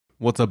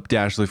What's up,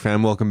 Dashley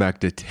fam? Welcome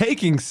back to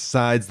Taking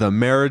Sides, the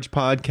marriage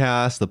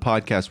podcast, the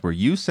podcast where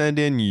you send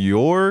in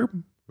your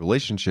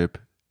relationship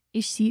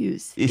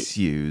issues,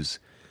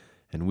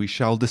 and we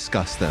shall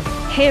discuss them.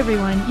 Hey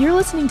everyone, you're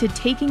listening to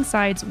Taking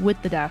Sides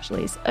with the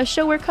Dashleys, a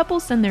show where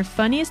couples send their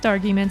funniest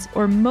arguments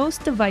or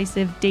most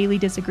divisive daily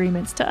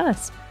disagreements to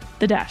us,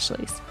 the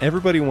Dashleys.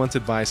 Everybody wants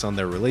advice on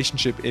their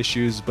relationship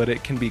issues, but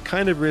it can be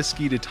kind of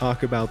risky to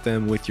talk about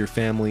them with your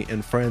family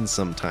and friends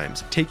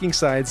sometimes. Taking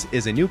Sides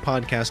is a new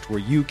podcast where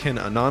you can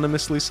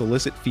anonymously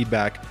solicit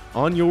feedback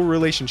on your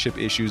relationship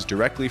issues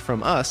directly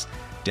from us,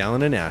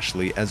 Dallin and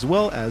Ashley, as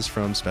well as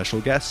from special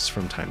guests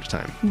from time to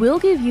time. We'll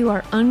give you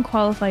our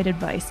unqualified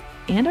advice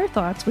and our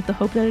thoughts with the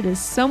hope that it is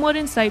somewhat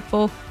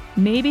insightful,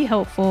 maybe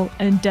helpful,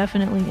 and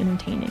definitely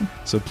entertaining.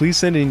 So please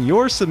send in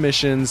your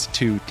submissions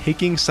to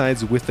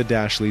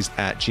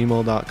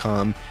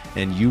takingsideswiththedashleys@gmail.com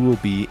and you will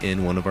be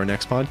in one of our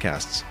next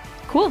podcasts.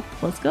 Cool,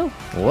 let's go.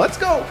 Let's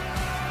go!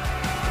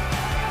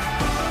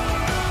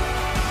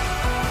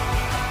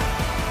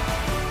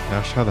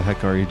 Ash, how the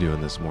heck are you doing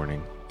this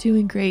morning?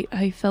 Doing great.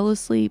 I fell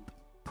asleep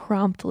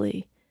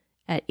promptly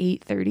at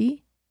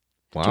 8:30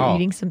 after Wow.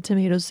 eating some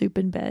tomato soup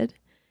in bed,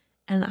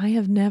 and I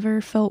have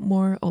never felt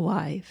more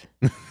alive.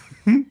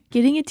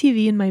 Getting a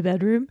TV in my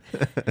bedroom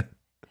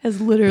has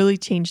literally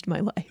changed my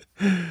life.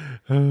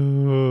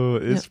 Oh,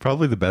 it's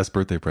probably the best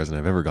birthday present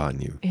I've ever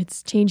gotten you.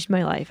 It's changed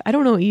my life. I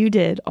don't know what you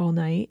did all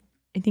night.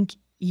 I think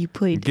you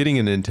played. Getting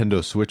a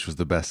Nintendo Switch was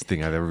the best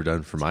thing I've ever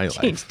done for my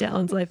life. Changed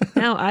Dallin's life.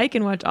 Now I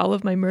can watch all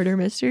of my murder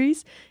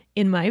mysteries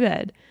in my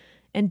bed.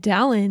 And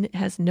Dallin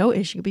has no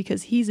issue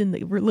because he's in the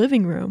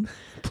living room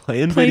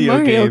Playing playing video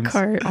Mario games.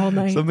 Kart all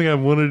night. Something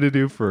I've wanted to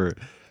do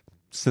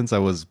since I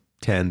was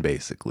 10,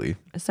 basically.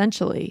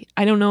 Essentially,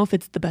 I don't know if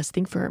it's the best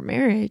thing for our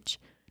marriage,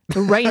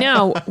 but right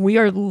now we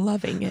are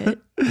loving it.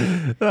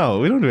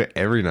 No, we don't do it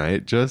every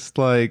night. Just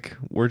like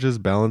we're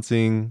just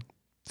balancing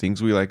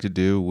things we like to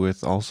do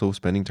with also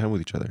spending time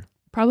with each other.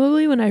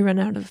 Probably when I run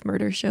out of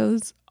murder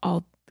shows,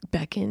 I'll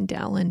beckon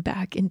Dallin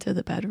back into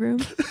the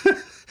bedroom.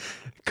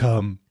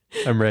 Come,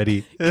 I'm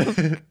ready.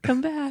 Come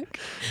back.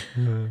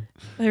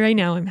 But right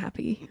now I'm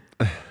happy.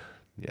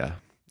 Yeah.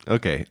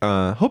 Okay.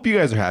 Hope you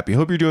guys are happy.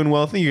 Hope you're doing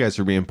well. Thank you guys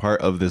for being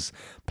part of this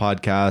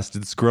podcast.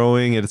 It's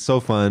growing and it's so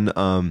fun.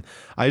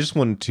 I just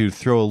wanted to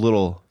throw a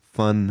little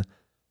fun,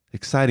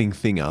 exciting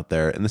thing out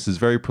there. And this is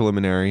very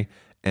preliminary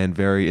and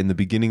very in the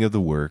beginning of the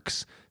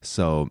works.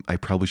 So I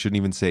probably shouldn't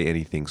even say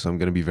anything. So I'm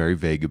going to be very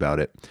vague about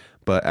it.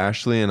 But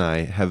Ashley and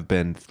I have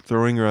been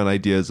throwing around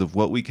ideas of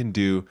what we can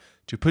do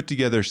to put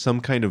together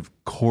some kind of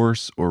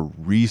course or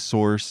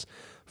resource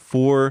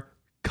for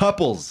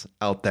couples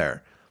out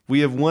there.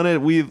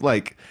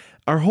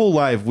 Our whole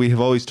life, we have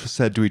always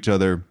said to each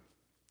other,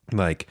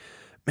 like,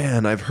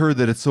 man, I've heard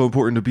that it's so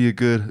important to be a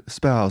good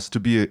spouse, to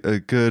be a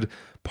good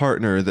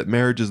partner, that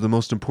marriage is the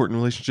most important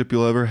relationship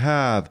you'll ever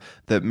have,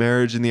 that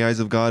marriage in the eyes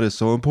of God is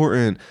so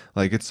important.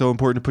 Like, it's so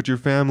important to put your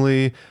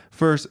family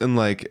first and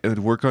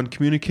work on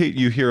communicate.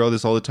 You hear all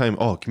this all the time.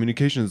 Oh,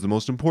 communication is the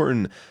most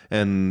important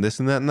and this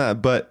and that and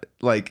that. But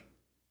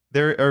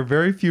there are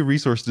very few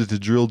resources to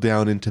drill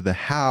down into the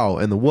how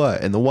and the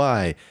what and the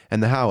why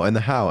and the how and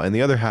the how and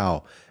the other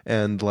how.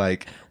 And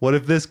what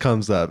if this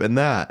comes up and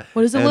that?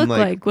 What does it look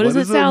like? What does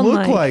it sound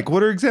like?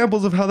 What are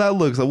examples of how that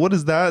looks? What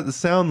does that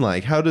sound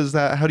like? How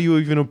do you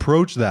even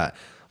approach that?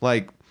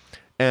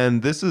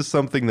 And this is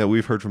something that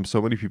we've heard from so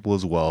many people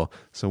as well.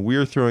 So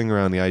we're throwing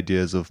around the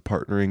ideas of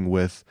partnering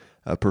with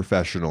a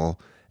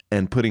professional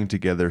and putting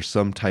together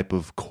some type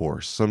of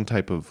course, some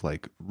type of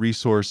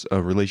resource,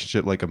 a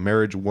relationship, like a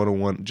marriage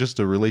 101, just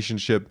a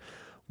relationship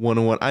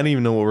 101. I don't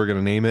even know what we're going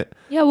to name it.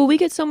 Yeah, well, we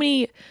get so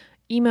many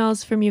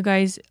emails from you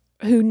guys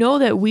who know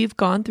that we've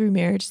gone through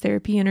marriage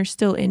therapy and are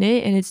still in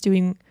it, and it's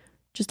doing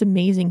just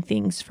amazing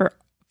things for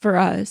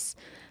us.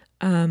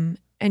 And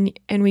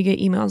we get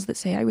emails that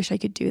say, I wish I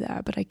could do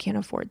that, but I can't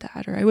afford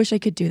that. Or I wish I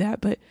could do that,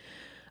 but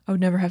I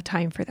would never have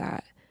time for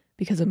that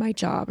because of my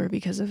job or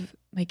because of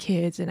my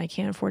kids, and I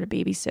can't afford a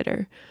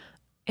babysitter.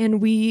 And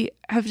we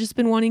have just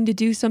been wanting to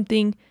do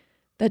something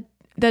that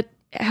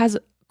has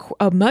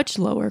a much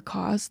lower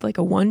cost, like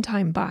a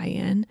one-time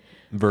buy-in.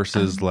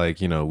 Versus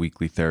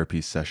weekly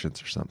therapy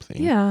sessions or something.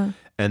 Yeah.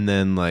 And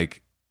then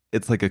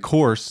it's like a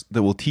course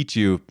that will teach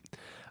you.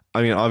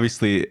 I mean,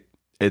 obviously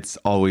it's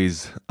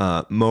always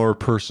more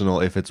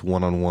personal if it's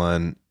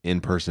one-on-one in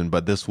person,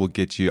 but this will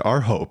get you,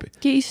 our hope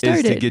Get you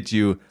started. is to get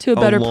you to a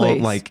better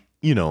place.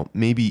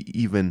 Maybe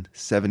even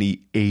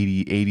 70,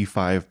 80,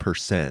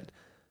 85%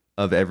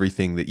 of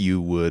everything that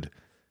you would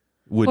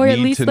Or at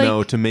need least to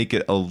know to make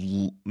it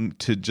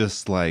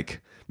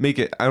make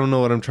it, I don't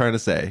know what I'm trying to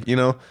say,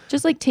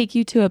 Just take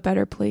you to a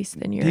better place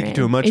than you're in. Take you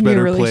to a much in your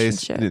better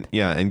place. relationship.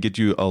 Yeah. And get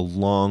you a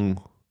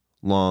long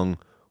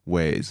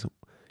ways,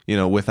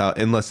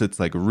 unless it's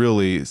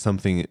really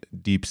something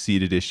deep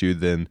seated issue,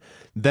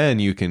 then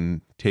you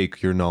can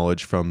take your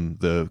knowledge from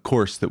the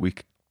course that we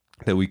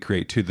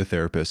create to the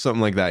therapist,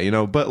 something like that,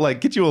 but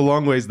get you a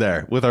long ways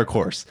there with our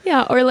course.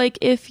 Yeah. Or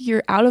if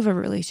you're out of a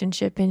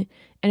relationship and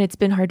it's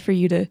been hard for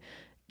you to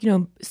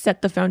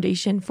set the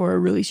foundation for a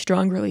really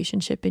strong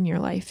relationship in your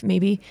life.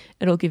 Maybe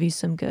it'll give you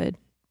some good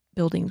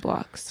building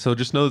blocks. So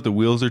just know that the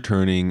wheels are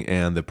turning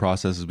and the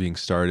process is being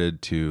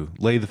started to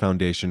lay the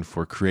foundation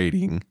for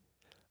creating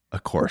a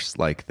course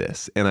like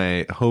this. And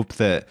I hope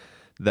that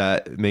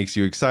makes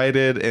you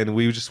excited. And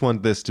we just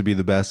want this to be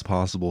the best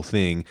possible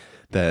thing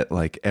that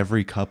like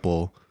every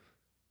couple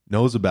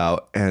knows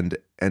about and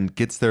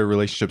gets their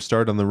relationship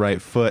started on the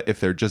right foot if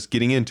they're just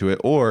getting into it,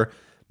 or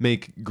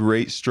make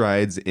great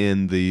strides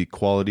in the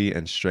quality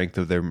and strength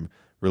of their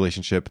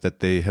relationship that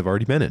they have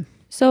already been in.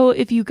 So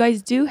if you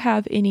guys do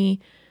have any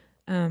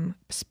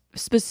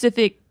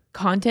specific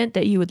content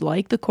that you would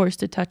like the course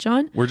to touch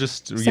on,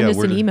 send us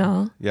an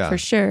email for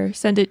sure.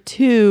 Send it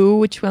to,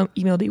 which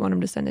email do you want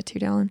them to send it to,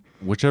 Dallin?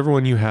 Whichever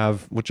one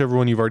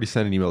you've already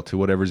sent an email to,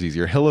 whatever's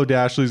easier.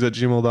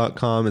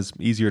 hello-dashleys@gmail.com is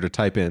easier to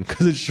type in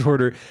because it's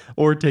shorter,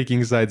 or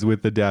taking sides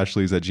with the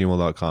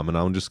dashleys@gmail.com. And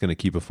I'm just going to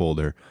keep a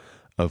folder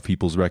of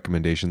people's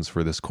recommendations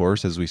for this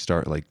course as we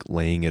start like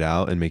laying it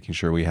out and making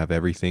sure we have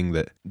everything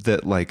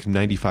that like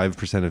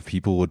 95% of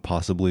people would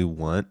possibly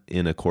want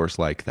in a course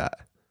like that.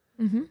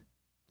 Mm-hmm.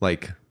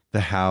 Like the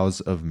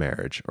hows of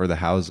marriage, or the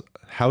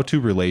how to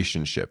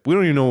relationship. We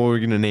don't even know what we're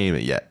going to name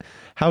it yet.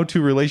 How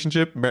to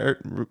relationship,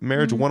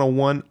 marriage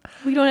 101.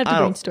 We don't have to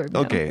brainstorm.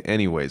 Okay.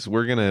 Anyways,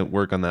 we're going to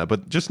work on that.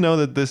 But just know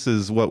that this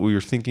is what we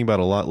were thinking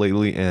about a lot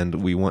lately. And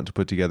we want to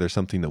put together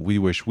something that we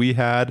wish we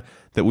had,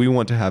 that we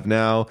want to have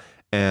now,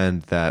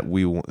 and that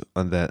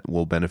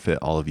will benefit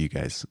all of you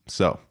guys.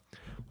 So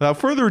without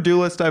further ado,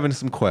 let's dive into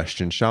some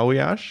questions, shall we,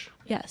 Ash?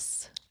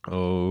 Yes.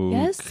 Okay.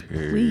 Yes,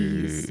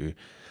 please.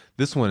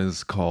 This one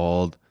is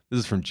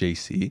from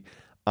JC.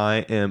 I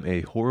am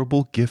a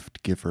horrible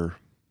gift giver.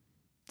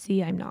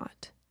 See, I'm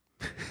not.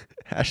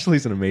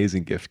 Ashley's an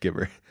amazing gift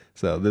giver.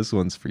 So this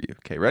one's for you.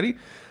 Okay, ready?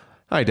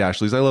 Hi,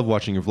 Dashleys. I love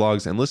watching your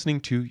vlogs and listening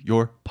to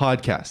your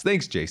podcast.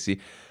 Thanks, JC.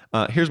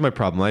 Here's my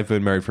problem. I've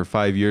been married for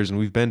 5 years and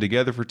we've been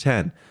together for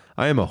 10.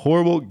 I am a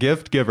horrible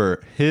gift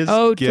giver.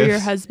 For your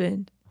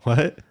husband.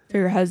 What? For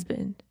your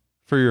husband.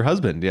 For your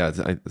husband. Yeah,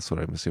 that's what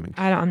I'm assuming.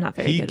 I'm not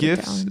very good with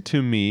gifts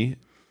to me.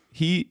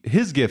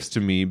 His gifts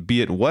to me,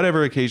 be it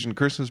whatever occasion,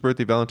 Christmas,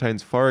 birthday,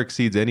 Valentine's, far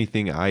exceeds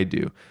anything I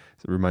do.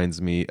 It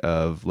reminds me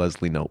of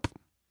Leslie Knope.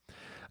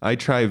 I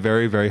try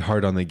very, very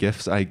hard on the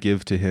gifts I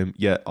give to him,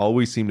 yet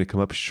always seem to come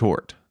up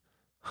short.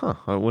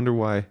 I wonder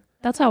why.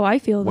 That's how I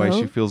feel, why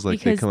she feels like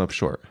they come up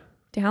short.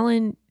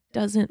 Dallin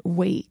doesn't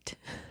wait.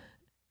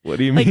 What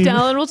do you mean? Like,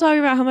 Dallin will talk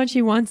about how much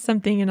he wants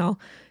something, and I'll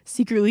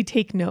secretly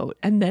take note.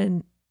 And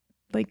then,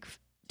 like,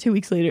 2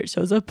 weeks later, it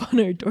shows up on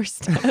our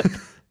doorstep.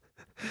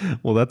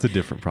 Well, that's a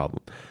different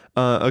problem.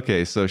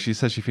 Okay, so she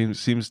says she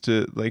seems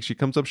to, like, she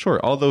comes up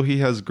short. Although he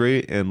has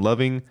grateful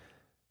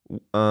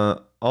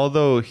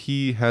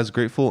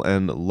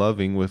and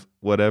loving with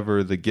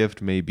whatever the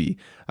gift may be,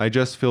 I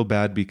just feel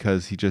bad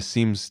because he just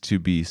seems to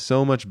be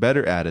so much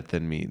better at it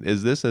than me.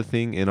 Is this a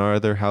thing in our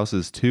other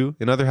houses too?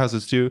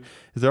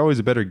 Is there always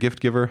a better gift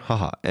giver?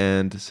 Haha.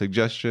 And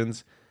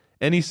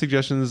any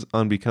suggestions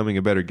on becoming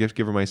a better gift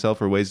giver myself,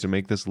 or ways to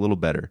make this a little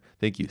better?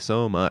 Thank you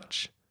so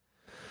much.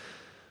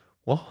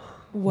 Well,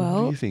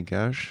 what do you think,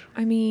 Ash?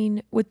 I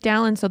mean, with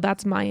Dallin, so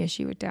that's my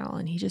issue with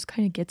Dallin. He just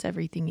kind of gets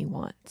everything he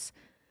wants.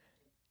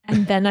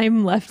 And then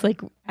I'm left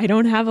like, I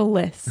don't have a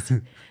list.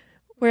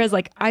 Whereas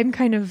like, I'm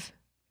kind of,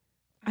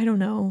 I don't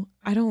know.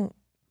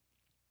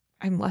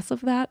 I'm less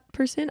of that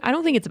person. I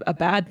don't think it's a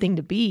bad thing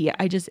to be.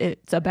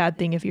 It's a bad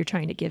thing if you're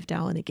trying to give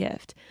Dallin a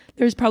gift.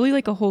 There's probably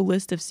like a whole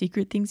list of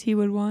secret things he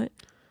would want.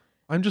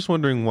 I'm just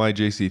wondering why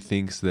JC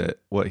thinks that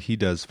what he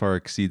does far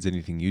exceeds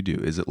anything you do.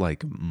 Is it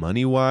like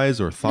money wise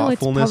or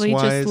thoughtfulness wise? No,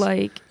 it's probably just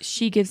like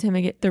she gives him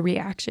the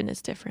reaction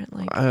is different.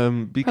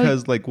 Like,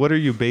 because like, what are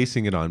you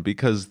basing it on?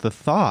 Because the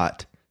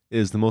thought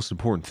is the most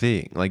important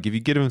thing. Like if you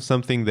get him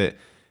something that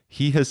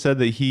he has said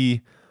that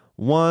he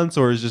wants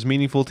or is just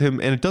meaningful to him,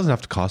 and it doesn't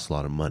have to cost a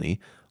lot of money.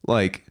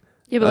 Like,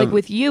 yeah, but like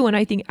with you, and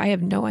I think I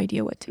have no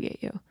idea what to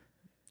get you.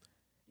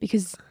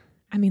 Because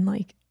I mean,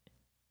 like,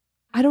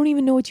 I don't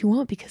even know what you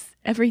want because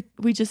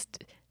we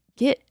just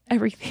get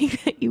everything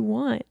that you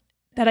want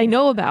that I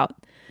know about.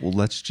 Well,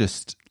 let's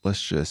just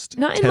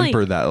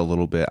temper that a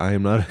little bit. I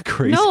am not a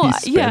crazy spender.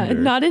 Yeah,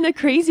 not in a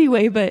crazy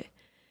way, but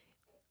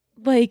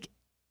like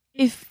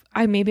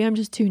maybe I'm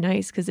just too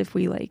nice, because if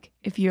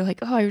you're like,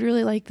 oh, I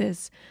really like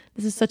this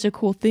is such a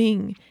cool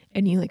thing,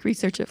 and you like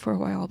research it for a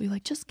while, I'll be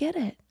like, just get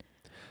it.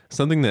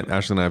 Something that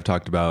Ashley and I have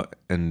talked about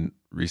and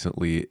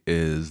recently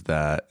is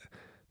that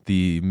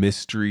the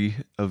mystery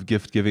of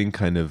gift giving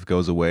kind of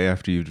goes away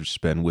after you've just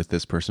been with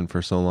this person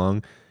for so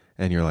long,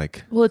 and you're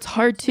like, well, it's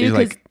hard too. You're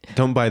like,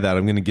 don't buy that.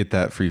 I'm going to get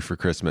that for you for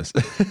Christmas.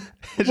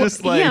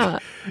 Just being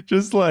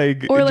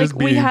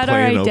we had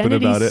our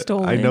identity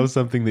stolen. I know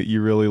something that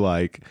you really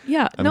like.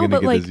 Yeah,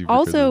 but like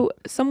also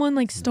someone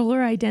like stole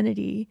our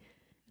identity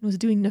and was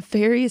doing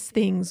nefarious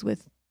things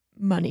with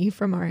money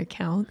from our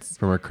accounts,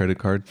 from our credit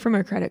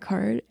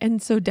card.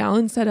 And so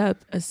Dallin set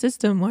up a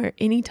system where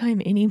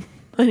anytime any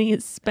money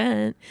is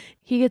spent,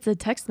 he gets a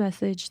text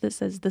message that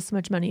says this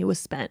much money was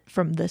spent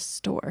from this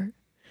store.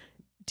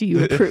 do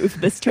you approve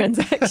this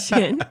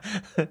transaction?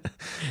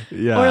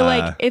 Yeah. Or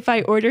like if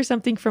I order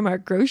something from our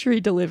grocery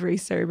delivery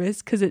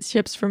service because it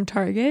ships from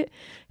Target,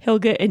 he'll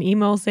get an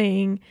email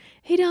saying,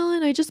 "Hey,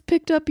 Dallin, I just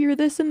picked up your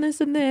this and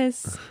this and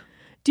this.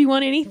 Do you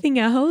want anything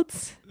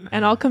else?"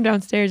 And I'll come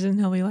downstairs and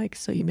he'll be like,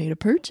 "So you made a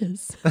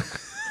purchase."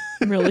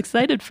 I'm real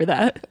excited for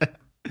that.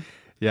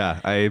 Yeah,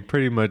 I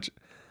pretty much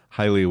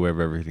highly aware of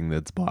everything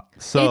that's bought.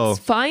 So It's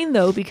fine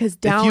though because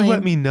if Dallin, you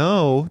let me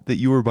know that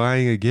you were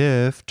buying a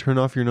gift, turn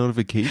off your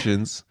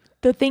notifications.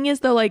 the thing is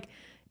though, like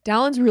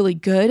Dallin's really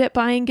good at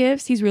buying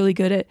gifts. He's really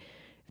good at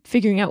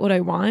figuring out what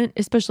I want,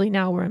 especially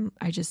now where I'm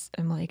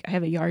like, I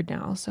have a yard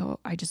now, so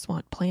I just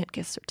want plant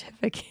gift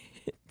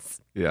certificates.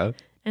 Yeah.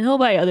 And he'll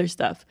buy other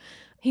stuff.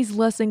 He's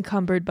less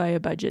encumbered by a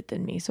budget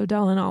than me. So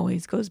Dallin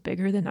always goes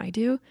bigger than I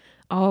do.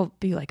 I'll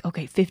be like,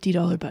 okay,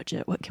 $50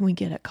 budget. What can we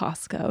get at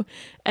Costco?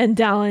 And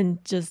Dallin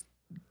just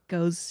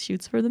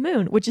shoots for the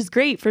moon, which is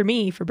great for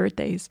me for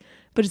birthdays,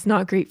 but it's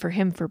not great for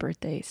him for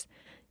birthdays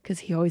because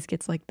he always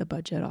gets like the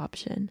budget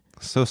option.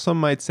 So some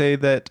might say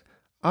that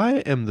I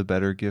am the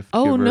better gift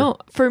Oh, giver. no.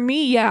 For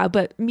me, yeah.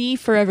 But me,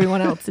 for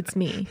everyone else, it's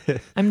me.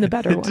 I'm the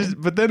better one.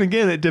 But then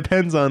again, it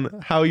depends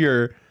on how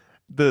you're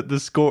the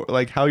score,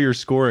 like how you're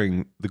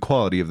scoring the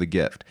quality of the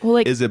gift. Well,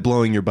 like- is it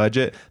blowing your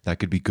budget? That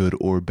could be good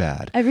or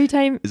bad. Every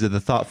time. Is it the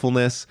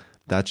thoughtfulness?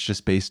 That's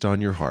just based on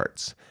your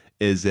hearts.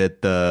 Is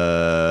it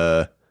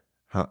the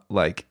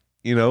like,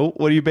 you know,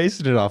 what are you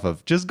basing it off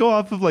of? Just go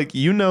off of like,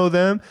 you know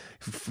them,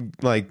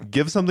 like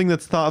give something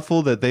that's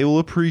thoughtful that they will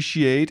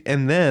appreciate.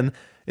 And then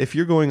if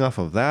you're going off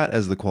of that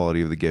as the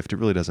quality of the gift, it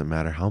really doesn't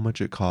matter how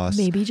much it costs.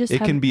 Maybe just it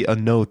have- can be a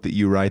note that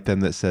you write them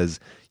that says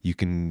you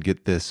can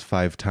get this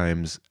 5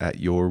 times at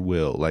your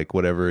will, like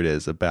whatever it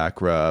is, a back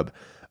rub,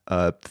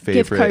 a favorite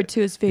Gift card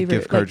to his favorite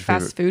gift card like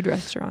fast food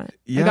restaurant. I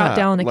Yeah, got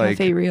down a like-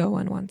 Cafe Rio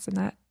one once, and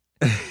that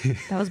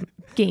was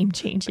game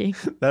changing.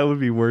 that would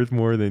be worth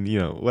more than, you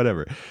know,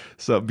 whatever.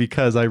 So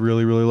because I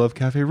really, really love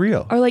Cafe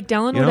Rio. Or like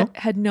Dallin You know?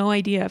 had no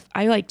idea. If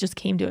I like just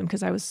came to him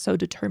because I was so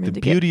determined The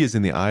to get. beauty is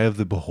in the eye of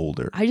the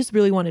beholder. I just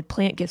really wanted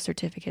plant gift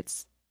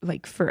certificates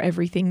like for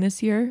everything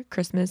this year,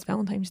 Christmas,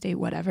 Valentine's Day,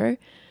 whatever,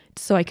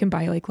 so I can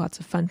buy like lots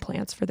of fun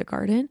plants for the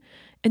garden.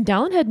 And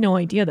Dallin had no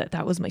idea that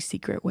that was my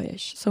secret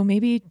wish. So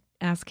maybe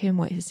ask him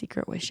what his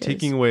secret wish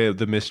Taking is. away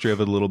the mystery of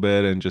it a little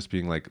bit and just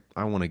being like,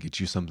 I want to get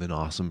you something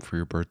awesome for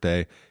your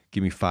birthday.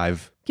 Give me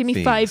 5 Give me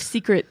things. 5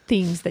 secret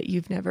things that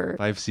you've never.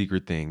 5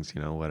 secret things, you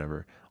know,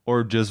 whatever.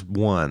 Or just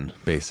one,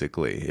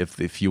 basically.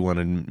 If you want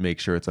to make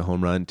sure it's a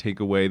home run,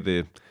 take away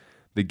the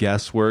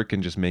guesswork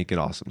and just make it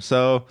awesome.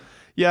 So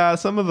yeah,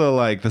 some of the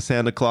like the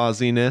Santa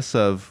Clausiness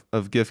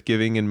of gift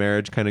giving in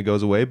marriage kind of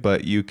goes away,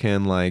 but you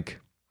can like,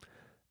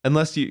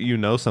 unless you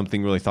know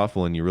something really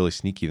thoughtful and you're really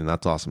sneaky, then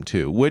that's awesome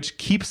too, which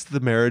keeps the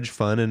marriage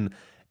fun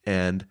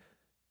and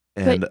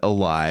But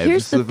alive.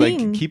 here's the like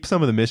thing. keep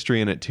some of the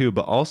mystery in it too,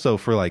 but also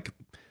for like,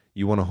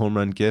 you want a home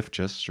run gift,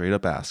 just straight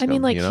up ask I mean,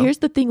 them, like, you know? here's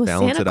the thing with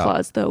Balance Santa it out.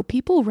 Claus, though.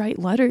 People write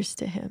letters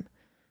to him.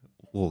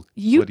 Well,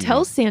 You what do tell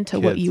mean? Santa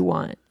what Kids. you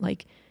want.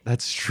 Like,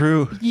 That's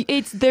true. you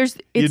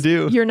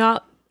do. You're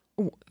not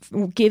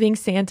giving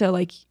Santa,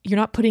 like, you're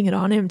not putting it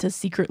on him to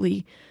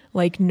secretly,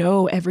 like,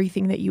 know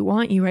everything that you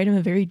want. You write him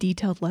a very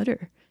detailed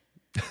letter.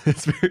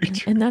 It's very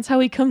true. And that's how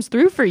he comes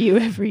through for you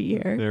every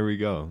year. There we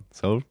go.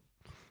 So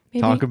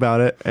Maybe- talk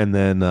about it and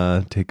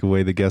then take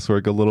away the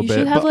guesswork a little You bit.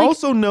 should have, But like-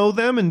 also know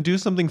them and do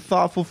something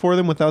thoughtful for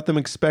them without them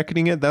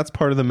expecting it. That's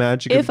part of the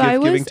magic If of I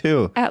gift giving was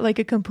too. at like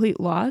a complete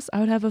loss, I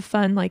would have a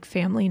fun like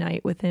family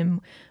night with him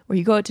where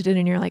you go out to dinner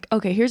and you're like,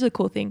 okay, here's a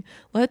cool thing.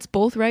 Let's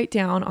both write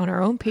down on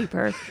our own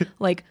paper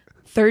like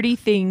 30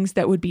 things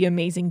that would be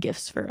amazing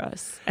gifts for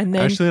us. And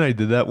then Ashley and I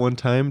did that one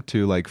time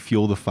to like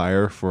fuel the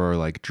fire for our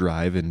like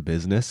drive in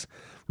business.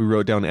 We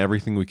wrote down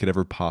everything we could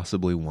ever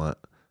possibly want.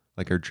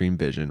 Like our dream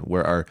vision,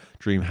 where our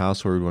dream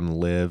house where we want to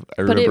live.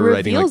 I But it remember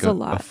writing like reveals a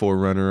lot. a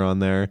forerunner on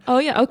there. oh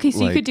yeah, okay, so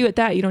you like- could do it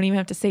that. You don't even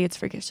have to say it's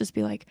for gifts. Just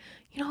be like,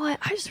 you know what?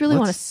 I just really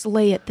want to Let's-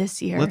 slay it this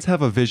year. Let's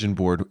have a vision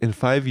board in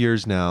 5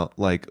 years now.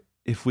 Like,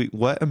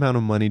 what amount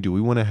of money do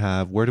we want to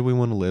have? Where do we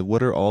want to live?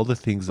 What are all the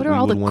things what that are we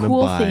all the would want to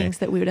cool buy? things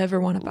that we would ever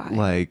want to buy?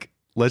 Like,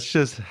 let's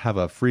just have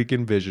a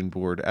freaking vision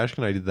board. Ash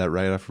and I did that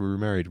right after we were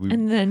married. We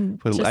and then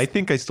just, I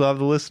think I still have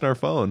the list in our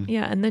phone.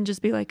 yeah, and then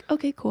just be like,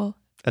 okay, cool.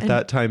 At And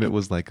that time, it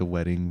was like a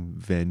wedding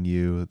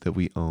venue that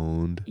we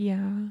owned,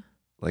 Yeah.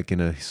 like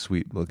in a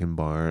sweet looking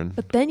barn.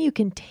 But then you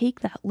can take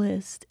that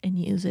list and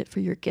use it for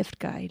your gift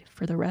guide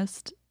for the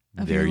rest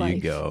of There your life. you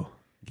go.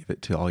 Give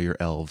it to all your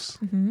elves,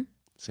 hmm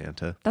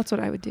Santa. That's what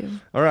I would do.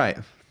 All right.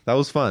 That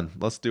was fun.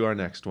 Let's do our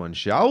next one,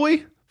 shall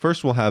we?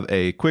 First, we'll have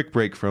a quick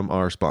break from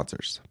our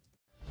sponsors.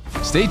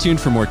 Stay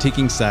tuned for more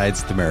Taking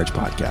Sides, the Marriage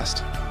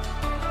Podcast.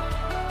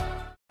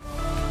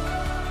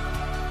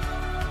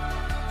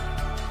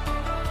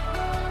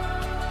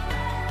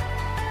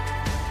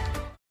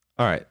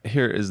 All right.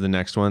 Here is the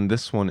next one.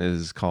 This one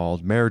is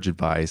called Marriage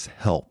Advice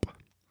Help.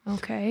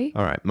 Okay.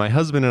 All right. My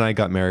husband and I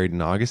got married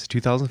in August of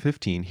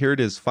 2015. Here it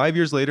is 5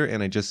 years later,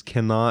 and I just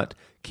cannot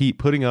keep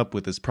putting up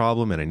with this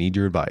problem, and I need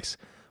your advice.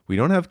 We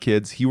don't have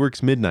kids. He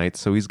works midnight,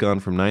 so he's gone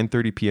from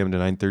 9:30 p.m. to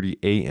 9:30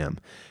 a.m.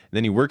 And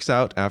then he works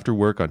out after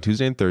work on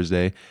Tuesday and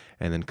Thursday,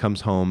 and then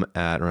comes home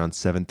at around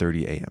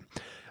 7:30 a.m.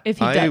 If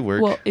he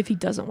if he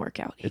doesn't work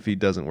out, If he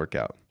doesn't work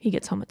out. he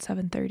gets home at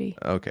 7:30.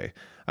 Okay.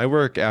 I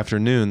work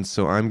afternoons,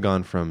 so I'm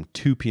gone from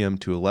 2 p.m.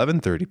 to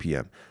 11:30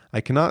 p.m.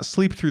 I cannot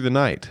sleep through the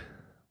night.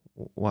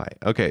 Why?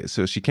 Okay,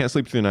 so she can't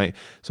sleep through the night,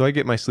 so I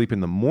get my sleep in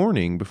the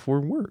morning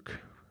before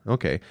work.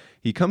 Okay.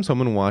 He comes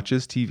home and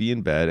watches TV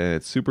in bed, and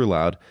it's super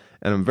loud,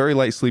 and I'm a very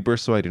light sleeper,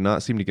 so I do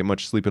not seem to get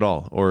much sleep at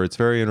all, or it's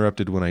very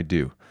interrupted when I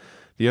do.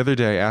 The other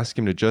day, I asked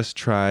him to just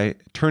try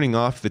turning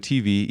off the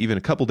TV even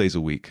a couple days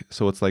a week,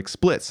 so it's like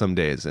split some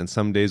days, and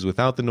some days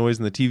without the noise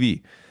in the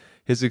TV.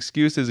 His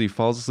excuse is he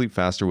falls asleep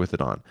faster with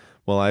it on.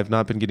 Well, I have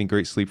not been getting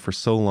great sleep for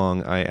so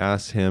long, I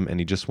asked him, and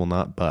he just will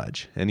not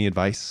budge. Any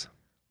advice?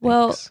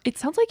 Well, Thanks. it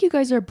sounds like you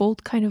guys are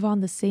both kind of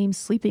on the same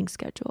sleeping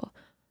schedule.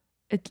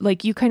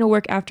 Like you kind of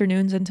work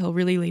afternoons until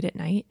really late at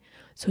night,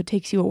 so it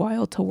takes you a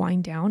while to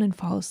wind down and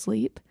fall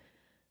asleep,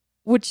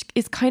 which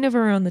is kind of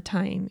around the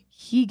time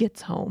he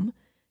gets home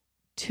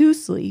to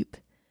sleep.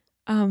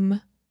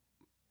 My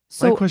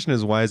question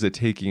is, why is it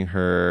taking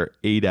her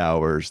 8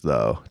 hours,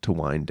 though, to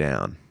wind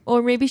down?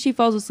 Or maybe she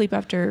falls asleep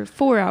after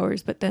 4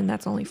 hours, but then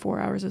that's only 4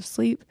 hours of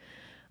sleep.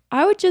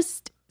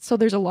 So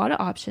there's a lot of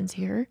options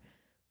here.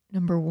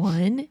 Number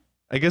one,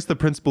 I guess the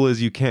principle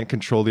is you can't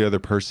control the other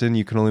person.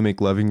 You can only make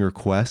loving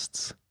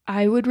requests.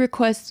 I would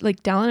request,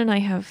 like Dallin and I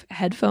have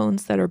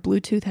headphones that are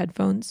Bluetooth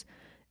headphones.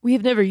 We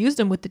have never used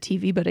them with the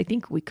TV, but I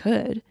think we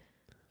could.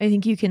 I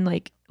think you can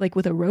like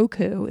with a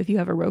Roku, if you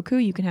have a Roku,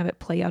 you can have it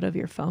play out of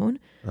your phone.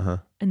 Uh-huh.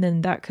 And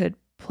then that could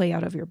play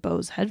out of your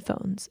Bose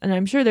headphones. And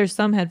I'm sure there's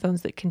some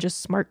headphones that can just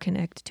smart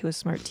connect to a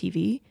smart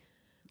TV.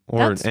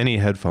 Or any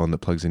headphone that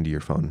plugs into your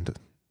phone.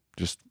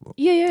 Just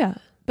Yeah.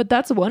 But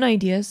that's one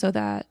idea so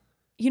that,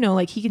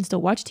 like he can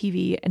still watch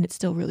TV and it's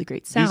still really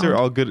great sound. These are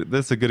all good.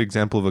 That's a good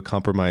example of a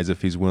compromise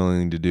if he's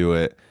willing to do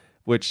it,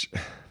 which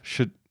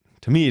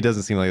to me, it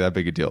doesn't seem like that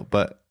big a deal.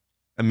 But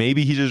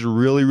maybe he just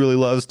really, really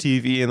loves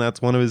TV and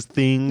that's one of his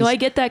things. No, I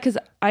get that because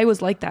I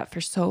was like that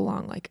for so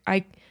long. Like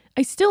I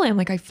still am.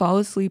 Like I fall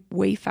asleep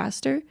way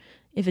faster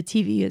if a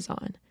TV is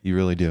on. You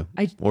really do.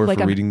 Or if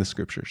I'm reading the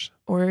scriptures.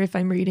 Or if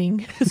I'm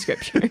reading the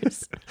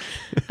scriptures.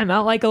 I'm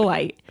out like a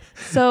light.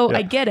 So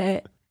I get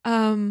it.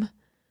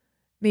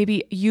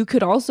 Maybe you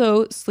could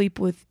also sleep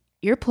with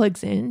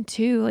earplugs in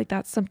too. Like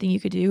that's something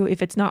you could do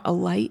if it's not a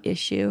light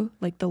issue,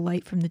 like the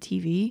light from the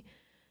TV.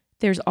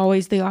 There's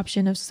always the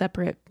option of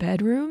separate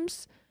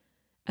bedrooms.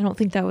 I don't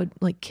think that would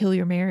like kill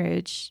your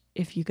marriage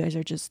if you guys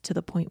are just to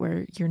the point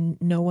where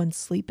no one's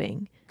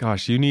sleeping.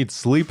 Gosh, you need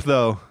sleep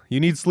though. You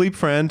need sleep,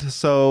 friend.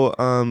 So,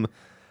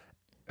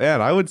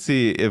 man, I would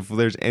see if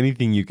there's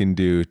anything you can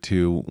do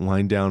to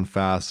wind down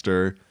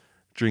faster,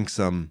 drink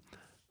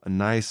a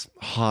nice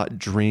hot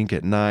drink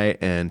at night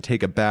and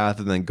take a bath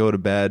and then go to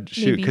bed.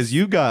 Shoot, because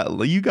you got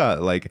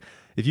like,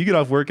 if you get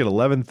off work at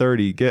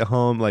 11:30, get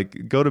home,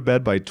 like go to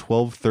bed by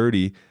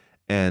 12:30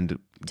 and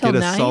get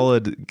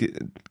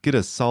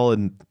a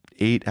solid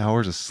 8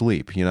 hours of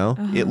sleep,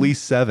 at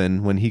least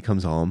 7 when he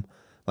comes home.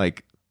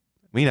 Like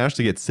me and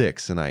Ashley get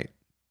 6 a night.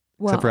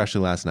 Except for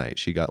Ashley last night.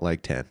 She got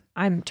like 10.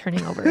 I'm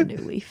turning over a new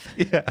leaf.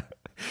 Yeah.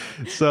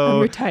 So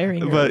I'm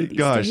retiring early but these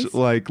gosh, days.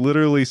 like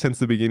literally since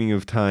the beginning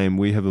of time,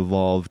 we have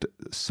evolved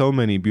so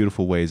many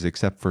beautiful ways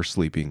except for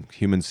sleeping.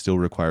 Humans still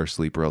require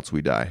sleep or else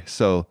we die.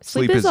 So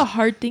sleep is a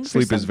hard thing for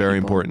some Sleep is very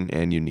people. important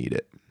and you need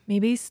it.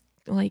 Maybe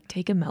like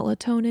take a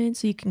melatonin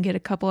so you can get a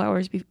couple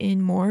hours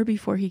in more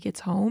before he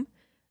gets home.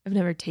 I've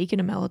never taken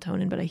a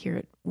melatonin, but I hear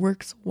it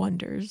works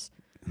wonders.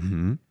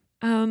 Mm-hmm.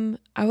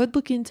 I would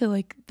look into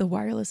like the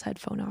wireless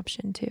headphone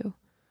option too.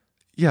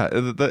 Yeah,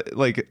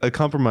 like a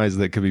compromise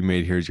that could be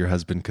made here is your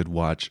husband could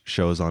watch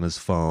shows on his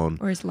phone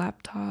Or his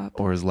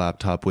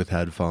laptop. with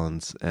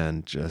headphones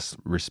and just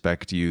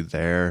respect you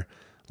there.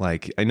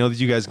 Like, I know that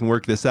you guys can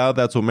work this out.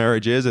 That's what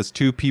marriage is. It's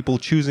two people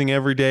choosing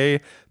every day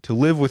to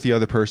live with the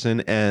other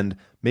person and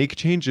make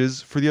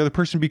changes for the other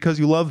person because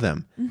you love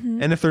them.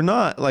 Mm-hmm. And if they're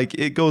not, like,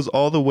 it goes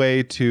all the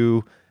way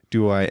to,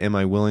 am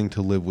I willing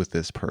to live with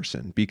this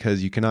person?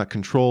 Because you cannot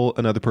control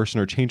another person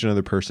or change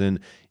another person.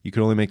 You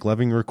can only make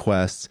loving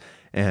requests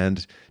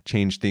and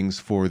change things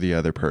for the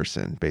other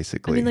person,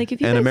 basically. I mean, like, if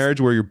you a guys-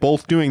 marriage where you're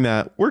both doing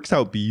that works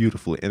out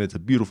beautifully, and it's a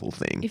beautiful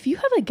thing. If you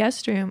have a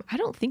guest room, I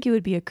don't think it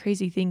would be a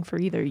crazy thing for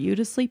either you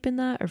to sleep in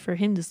that or for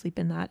him to sleep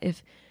in that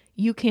if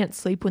you can't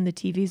sleep when the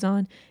TV's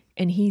on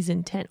and he's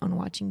intent on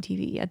watching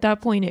TV. At that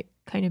point, it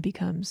kind of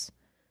becomes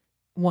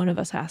one of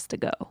us has to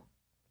go.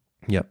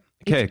 Yep.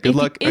 Okay, good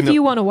luck. If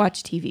you want to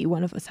watch TV,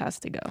 one of us has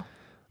to go.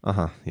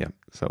 Yeah.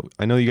 So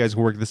I know you guys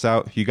can work this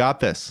out. You got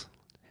this.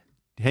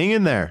 Hang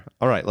in there.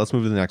 All right, let's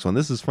move to the next one.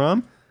 This is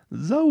from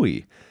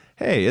Zoe.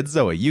 Hey, it's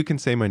Zoe. You can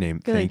say my name.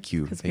 Good, Thank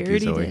you. 'cause Thank we you,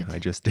 Zoe. already did. I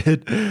just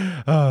did.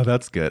 Oh,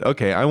 that's good.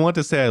 Okay, I want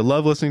to say I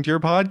love listening to your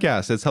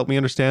podcast. It's helped me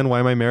understand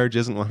why my marriage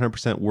isn't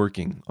 100%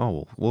 working.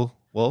 Oh,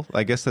 well,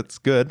 I guess that's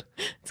good.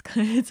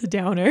 It's a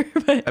downer,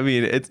 but I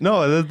mean, it's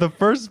no, the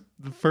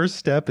first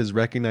step is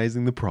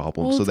recognizing the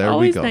problem. well, So it's there we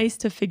always go. nice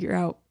to figure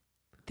out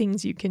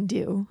things you can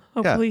do.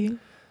 Hopefully.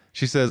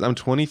 She says, I'm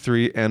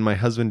 23 and my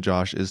husband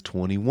Josh is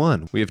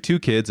 21. We have 2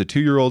 kids, a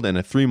 2-year-old and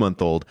a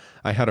 3-month-old.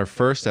 I had our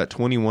first at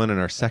 21 and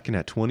our second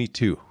at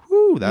 22.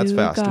 Whew, that's you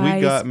fast. Guys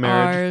We got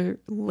married. are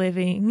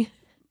living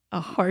a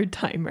hard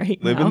time right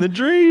now. Living the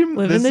dream.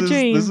 Living the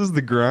dream. This is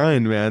the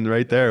grind, man,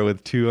 right there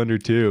with 2 under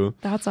 2.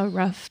 That's a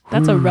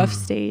rough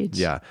stage.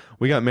 Yeah.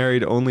 We got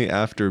married only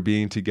after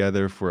being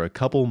together for a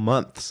couple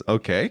months.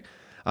 Okay.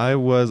 I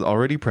was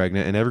already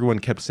pregnant and everyone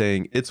kept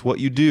saying, it's what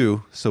you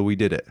do. So we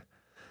did it.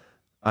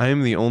 I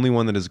am the only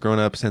one that has grown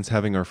up since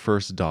having our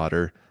first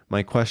daughter.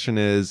 My question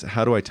is,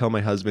 how do I tell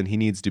my husband he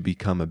needs to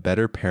become a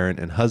better parent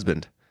and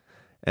husband?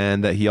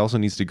 And that he also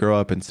needs to grow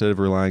up instead of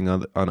relying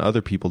on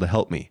other people to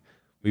help me.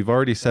 We've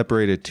already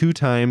separated 2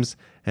 times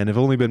and have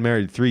only been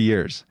married 3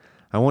 years.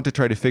 I want to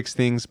try to fix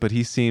things, but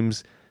he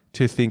seems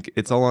to think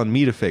it's all on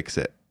me to fix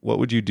it. What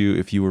would you do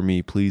if you were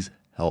me? Please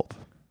help.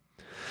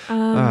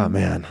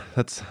 Man,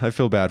 I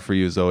feel bad for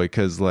you, Zoe,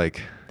 because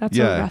that's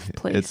a rough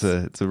place.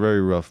 It's a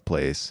very rough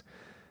place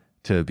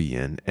to be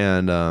in.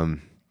 And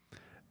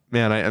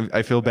man,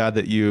 I feel bad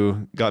that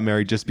you got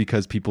married just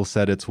because people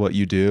said it's what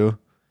you do.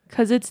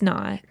 Because it's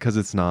not.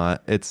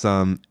 It's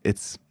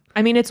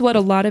I mean, it's what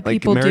a lot of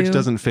people do. Marriage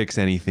doesn't fix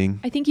anything.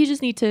 I think you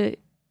just need to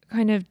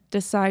kind of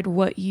decide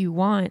what you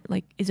want.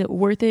 Like, is it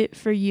worth it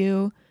for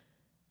you?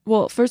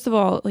 Well, first of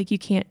all, you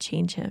can't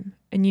change him.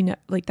 And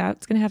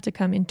that's going to have to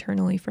come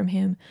internally from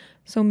him.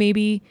 So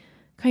maybe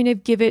kind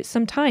of give it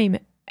some time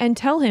and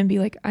tell him, be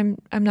like, I'm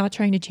not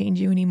trying to change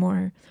you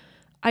anymore.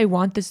 I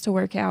want this to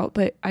work out,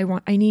 but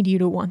I need you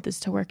to want this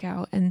to work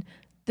out. And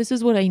this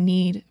is what I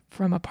need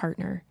from a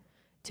partner,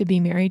 to be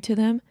married to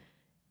them.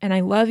 And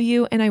I love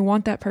you and I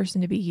want that person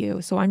to be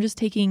you. So I'm just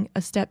taking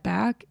a step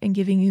back and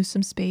giving you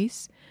some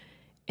space.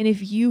 And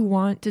if you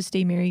want to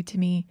stay married to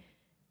me,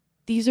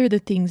 these are the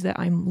things that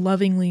I'm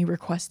lovingly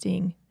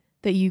requesting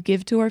that you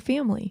give to our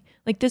family.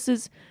 This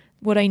is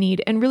what I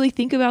need. And really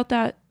think about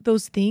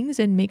those things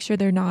and make sure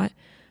they're not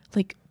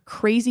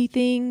crazy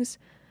things.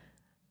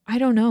 I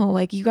don't know,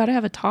 you got to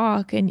have a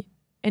talk. And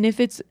if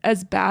it's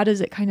as bad as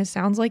it kind of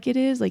sounds like it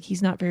is,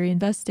 he's not very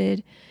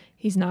invested,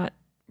 he's not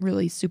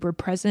really super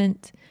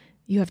present,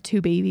 you have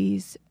 2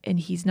 babies and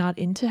he's not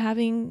into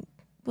having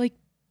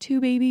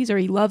 2 babies, or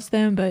he loves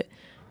them, but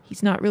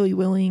he's not really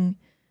willing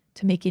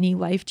to make any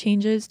life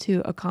changes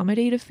to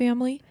accommodate a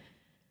family.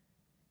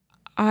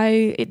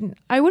 I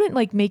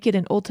wouldn't make it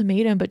an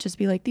ultimatum, but just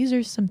be like, these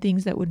are some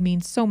things that would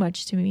mean so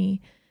much to me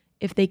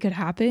if they could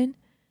happen.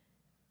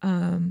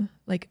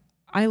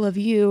 I love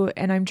you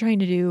and I'm trying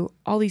to do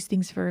all these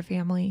things for a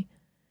family.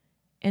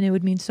 And it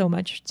would mean so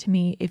much to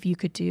me if you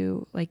could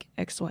do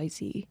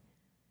XYZ.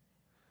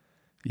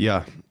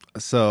 Yeah.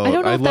 So I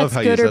don't know if love that's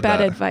how good you or said bad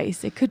that.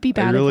 advice. It could be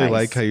bad advice. I really advice.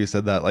 like how you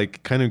said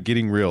that, kind of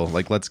getting real,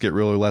 let's get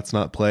real or let's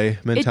not play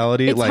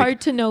mentality. It's hard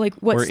to know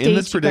what we're stage in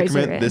this predicament. You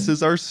guys are in. This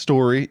is our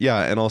story.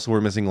 Yeah. And also we're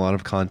missing a lot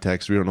of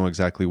context. We don't know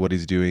exactly what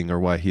he's doing or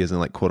why he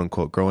isn't quote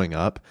unquote growing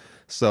up.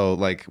 So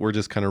we're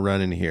just kind of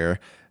running here,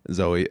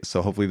 Zoe.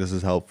 So hopefully this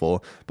is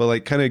helpful,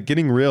 but kind of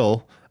getting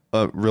real,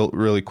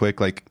 really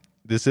quick.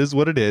 This is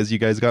what it is. You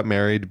guys got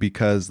married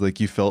because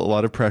you felt a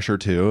lot of pressure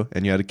too,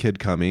 and you had a kid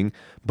coming,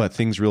 but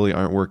things really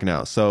aren't working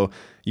out. So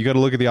you got to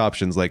look at the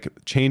options.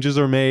 Changes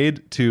are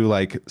made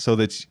to so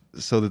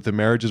that the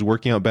marriage is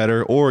working out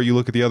better, or you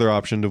look at the other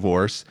option,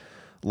 divorce.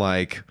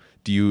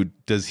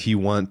 Does he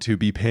want to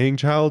be paying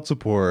child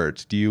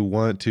support? Do you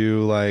want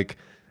to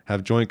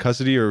have joint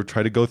custody or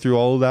try to go through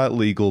all of that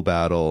legal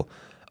battle?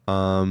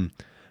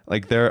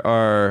 There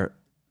are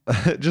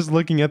just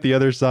looking at the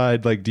other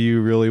side, do you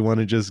really want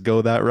to just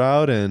go that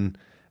route,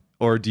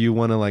 or do you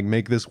want to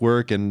make this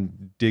work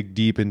and dig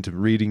deep into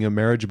reading a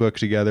marriage book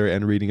together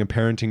and reading a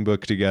parenting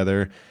book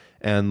together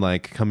and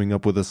coming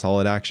up with a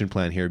solid action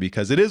plan here?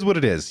 Because it is what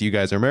it is. You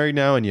guys are married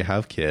now and you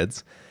have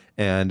kids,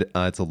 and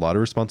it's a lot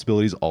of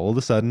responsibilities all of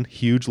a sudden,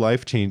 huge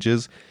life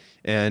changes,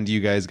 and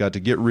you guys got to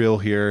get real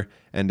here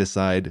and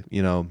decide,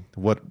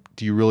 what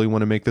do you really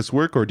want to make this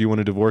work, or do you want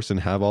to divorce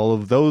and have all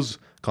of those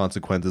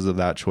consequences of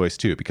that choice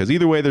too? Because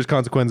either way, there's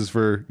consequences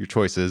for your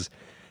choices.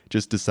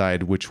 Just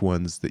decide which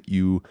ones that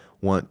you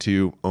want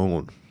to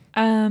own.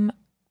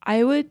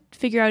 I would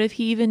figure out if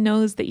he even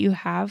knows that you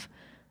have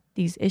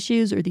these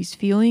issues or these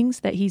feelings,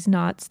 that he's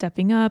not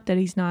stepping up, that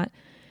he's not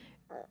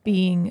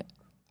being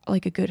a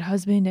good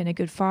husband and a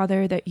good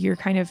father, that you're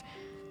kind of...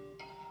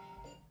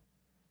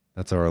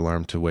 That's our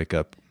alarm to wake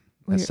up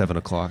at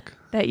 7:00.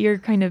 That you're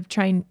kind of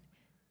trying...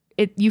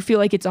 You feel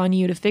like it's on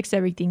you to fix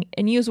everything,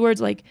 and use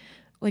words like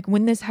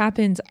when this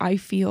happens, I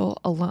feel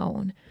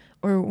alone.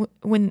 Or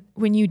when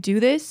you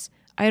do this,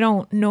 I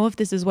don't know if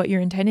this is what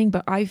you're intending,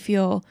 but I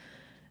feel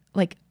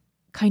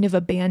kind of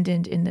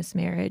abandoned in this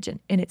marriage. And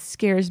it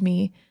scares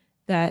me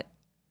that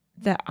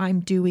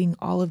I'm doing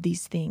all of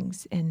these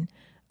things. And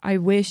I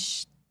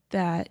wish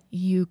that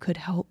you could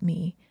help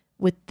me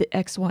with the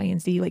X, Y,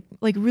 and Z.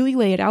 Really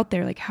lay it out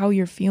there, how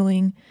you're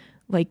feeling,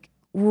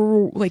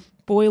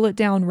 boil it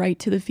down right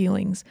to the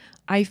feelings.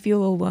 I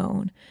feel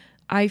alone.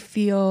 I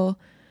feel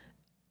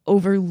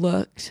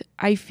overlooked.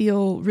 I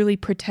feel really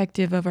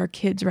protective of our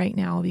kids right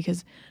now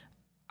because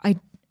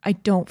I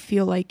don't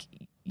feel like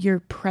you're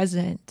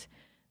present.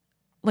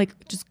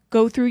 Like, just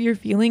go through your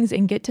feelings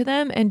and get to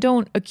them, and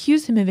don't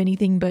accuse him of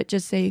anything, but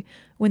just say,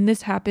 when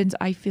this happens,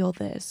 I feel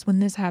this. When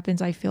this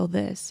happens, I feel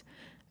this.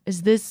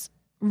 Is this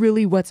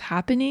really what's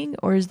happening,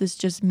 or is this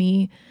just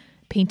me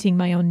painting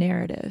my own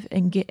narrative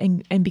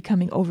and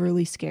becoming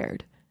overly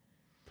scared?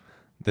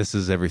 This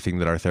is everything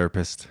that our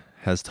therapist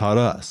has taught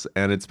us,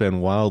 and it's been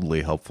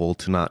wildly helpful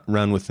to not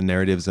run with the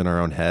narratives in our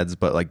own heads,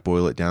 but like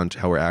boil it down to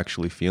how we're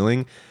actually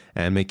feeling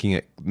and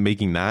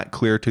making that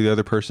clear to the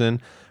other person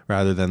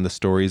rather than the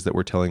stories that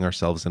we're telling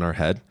ourselves in our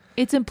head.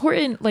 It's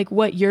important, like,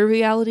 what your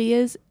reality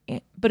is,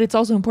 but it's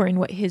also important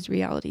what his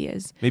reality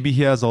is. Maybe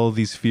he has all of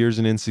these fears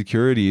and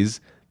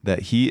insecurities that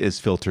he is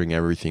filtering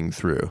everything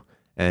through,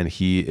 and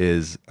he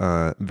is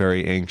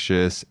very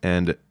anxious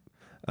and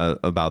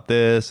about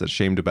this,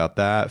 ashamed about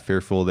that,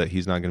 fearful that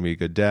he's not going to be a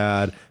good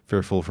dad,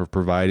 fearful for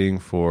providing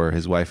for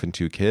his wife and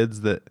 2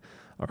 kids that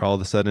are all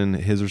of a sudden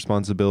his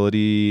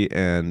responsibility,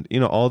 and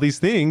all these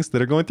things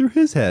that are going through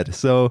his head.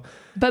 So,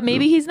 but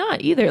maybe he's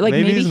not either. Like,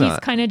 maybe he's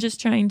not. kind of just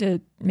trying to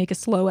make a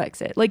slow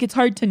exit. Like, it's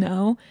hard to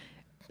know,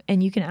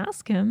 and you can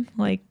ask him.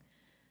 Like,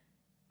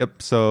 yep.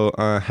 So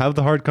have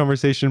the hard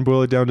conversation,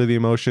 boil it down to the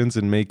emotions,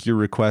 and make your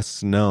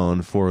requests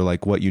known for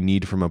like what you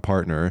need from a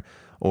partner,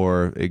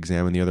 or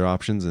examine the other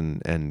options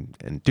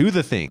and do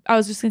the thing. I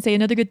was just going to say,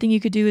 another good thing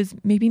you could do is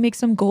maybe make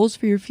some goals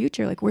for your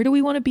future. Like, where do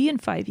we want to be in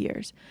 5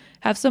 years?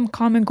 Have some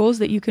common goals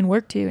that you can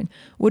work to. And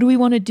what do we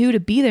want to do to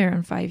be there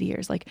in 5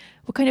 years? Like,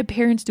 what kind of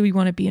parents do we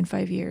want to be in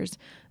 5 years?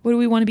 What do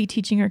we want to be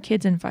teaching our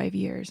kids in 5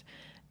 years?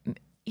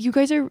 You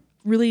guys are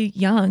really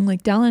young.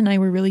 Like, Dallin and I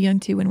were really young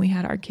too when we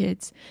had our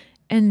kids.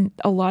 And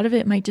a lot of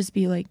it might just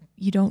be like,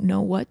 you don't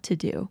know what to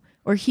do,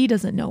 or he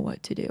doesn't know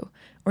what to do,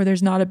 or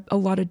there's not a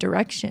lot of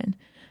direction.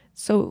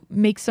 So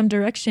make some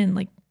direction,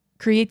 like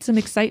create some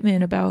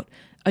excitement about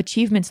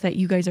achievements that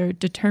you guys are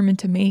determined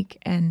to make,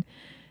 and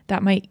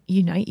that might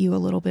unite you a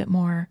little bit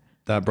more.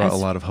 That brought a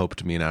lot of hope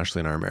to me and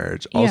Ashley in our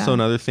marriage. Yeah. Also,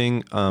 another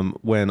thing,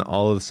 when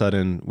all of a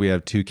sudden we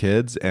have 2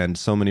 kids and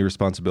so many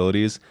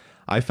responsibilities,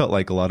 I felt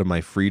like a lot of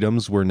my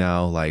freedoms were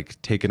now like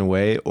taken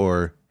away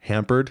or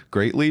hampered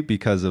greatly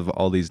because of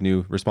all these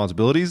new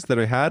responsibilities that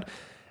I had.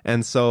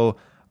 And so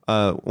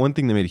one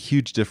thing that made a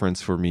huge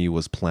difference for me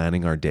was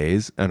planning our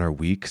days and our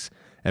weeks.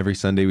 Every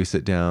Sunday we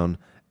sit down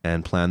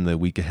and plan the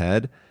week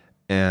ahead.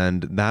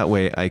 And that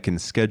way I can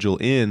schedule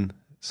in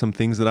some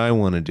things that I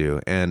want to do.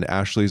 And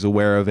Ashley's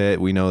aware of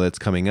it. We know that's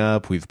coming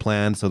up. We've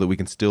planned so that we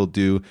can still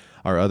do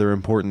our other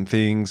important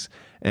things.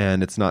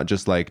 And it's not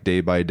just like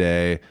day by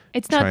day.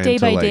 It's not day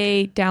by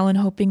day, Dallin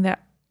hoping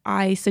that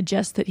I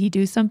suggest that he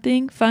do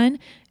something fun,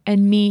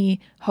 and me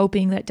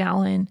hoping that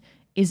Dallin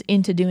is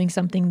into doing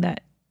something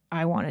that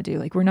I want to do.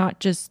 Like, we're not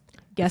just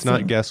guessing. It's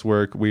not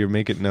guesswork. We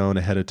make it known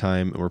ahead of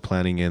time, and we're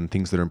planning in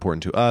things that are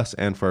important to us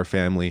and for our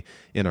family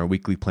in our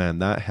weekly plan.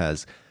 That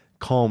has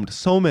calmed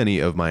so many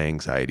of my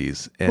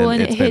anxieties,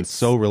 and it's been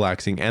so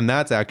relaxing. And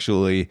that's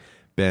actually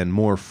been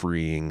more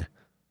freeing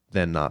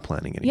than not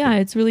planning anything. Yeah,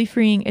 it's really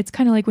freeing. It's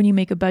kind of like when you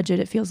make a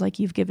budget, it feels like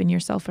you've given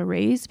yourself a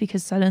raise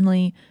because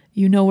suddenly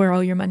you know where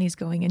all your money's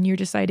going, and you're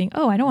deciding,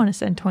 oh, I don't want to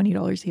spend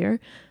 $20 here.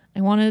 I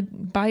want to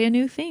buy a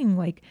new thing.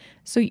 Like,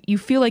 so you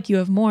feel like you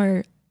have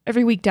more.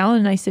 Every week, Dallin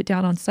and I sit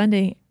down on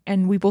Sunday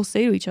and we both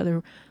say to each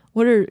other,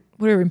 what are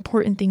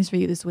important things for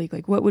you this week?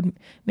 Like, what would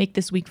make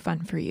this week fun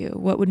for you?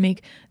 What would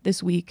make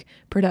this week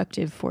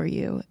productive for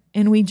you?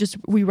 And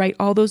we write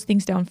all those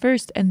things down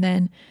first, and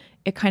then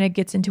it kind of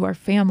gets into our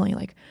family.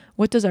 Like,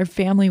 what does our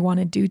family want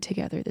to do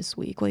together this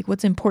week? Like,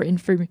 what's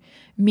important for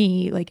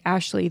me, like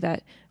Ashley,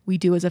 that we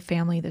do as a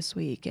family this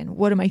week? And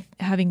what am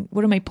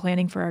I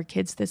planning for our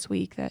kids this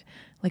week that,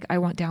 like, I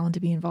want Dallin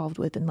to be involved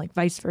with, and like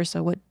vice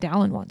versa, what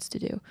Dallin wants to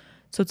do.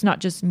 So it's not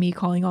just me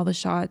calling all the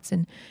shots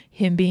and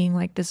him being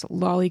like this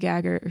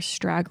lollygagger or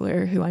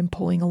straggler who I'm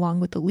pulling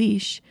along with the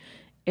leash.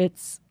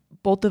 It's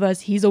both of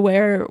us. He's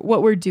aware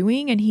what we're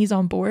doing and he's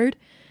on board.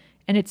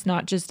 And it's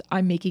not just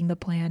I'm making the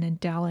plan and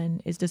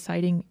Dallin is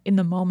deciding in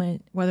the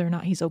moment whether or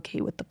not he's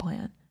okay with the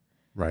plan.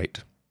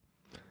 Right.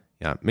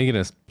 Yeah. Making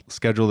a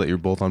schedule that you're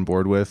both on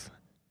board with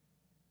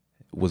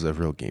was a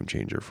real game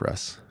changer for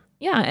us.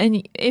 Yeah,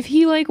 and if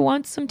he like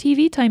wants some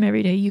TV time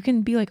every day, you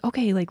can be like,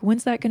 okay, like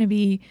when's that going to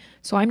be?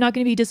 So I'm not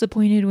going to be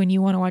disappointed when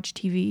you want to watch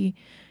TV.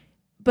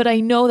 But I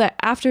know that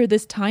after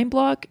this time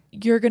block,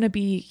 you're going to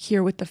be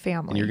here with the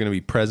family. And you're going to be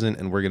present,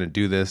 and we're going to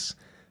do this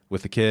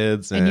with the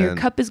kids. And your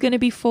cup is going to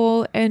be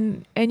full,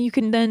 and you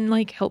can then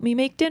like help me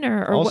make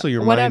dinner or also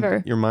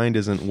whatever. Your mind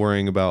isn't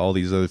worrying about all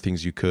these other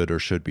things you could or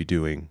should be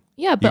doing.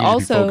 Yeah, but you can also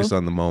just be focused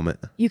on the moment.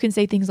 You can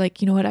say things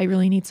like, you know what, I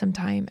really need some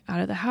time out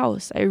of the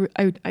house.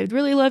 I'd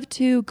really love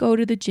to go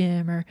to the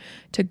gym or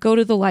to go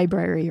to the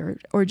library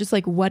or just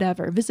like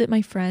whatever, visit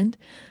my friend.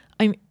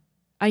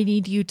 I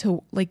need you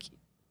to like,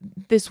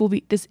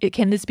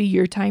 can this be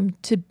your time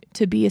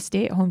to be a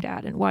stay-at-home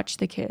dad and watch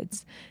the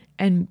kids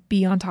and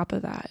be on top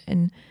of that?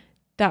 And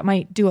that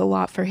might do a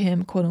lot for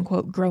him, quote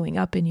unquote, growing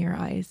up in your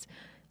eyes.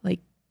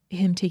 Like,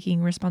 him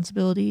taking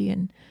responsibility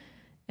and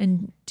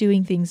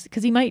doing things,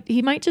 because he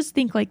might just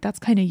think like that's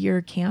kind of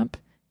your camp,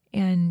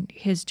 and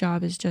his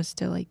job is just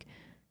to like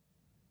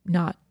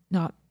not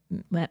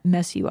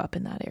mess you up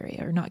in that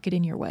area or not get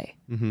in your way.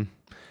 Mm-hmm.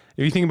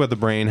 If you think about the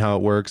brain, how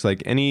it works,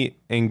 like any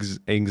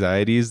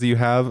anxieties that you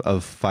have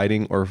of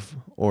fighting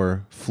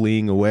or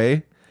fleeing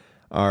away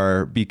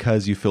are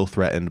because you feel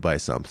threatened by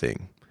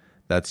something.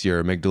 That's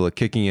your amygdala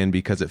kicking in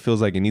because it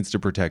feels like it needs to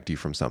protect you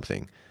from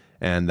something.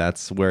 And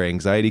that's where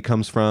anxiety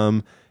comes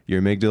from.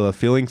 Your amygdala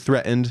feeling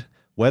threatened,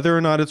 whether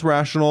or not it's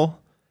rational,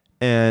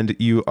 and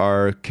you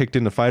are kicked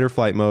into fight or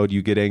flight mode.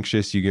 You get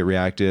anxious, you get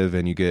reactive,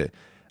 and you get,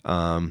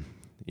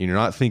 you're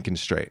not thinking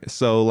straight.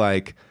 So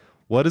like,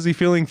 what is he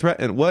feeling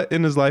threatened? What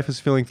in his life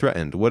is feeling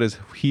threatened? What does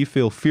he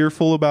feel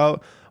fearful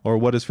about? Or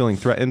what is feeling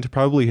threatened?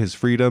 Probably his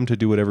freedom to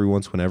do whatever he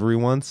wants whenever he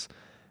wants.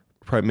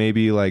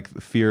 Maybe like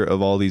fear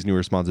of all these new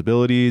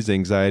responsibilities,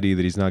 anxiety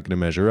that he's not going to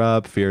measure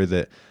up, fear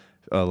that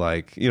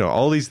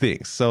all these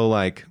things. So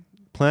like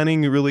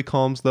planning really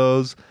calms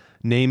those,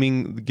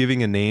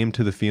 giving a name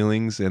to the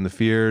feelings and the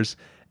fears,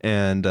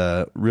 and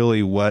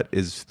really what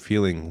is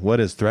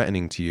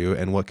threatening to you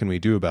and what can we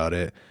do about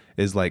it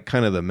is like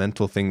kind of the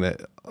mental thing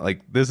that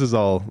like, this is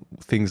all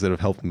things that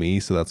have helped me.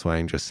 So that's why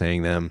I'm just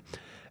saying them.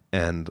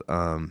 And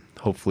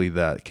hopefully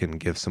that can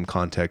give some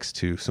context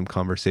to some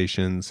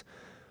conversations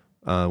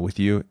with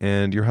you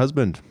and your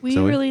husband. We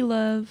Zoe. really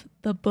love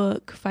the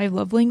book 5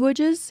 Love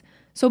Languages.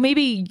 So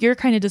maybe you're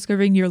kind of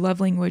discovering your love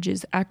language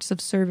is acts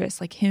of service,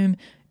 like him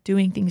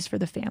doing things for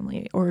the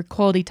family, or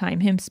quality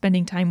time, him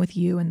spending time with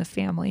you and the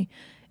family.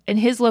 And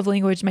his love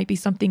language might be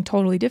something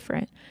totally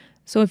different.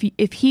 So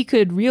if he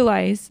could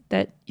realize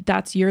that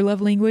that's your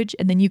love language,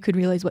 and then you could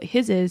realize what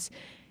his is,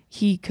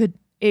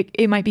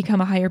 it might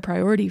become a higher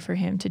priority for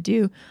him to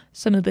do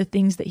some of the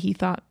things that he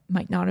thought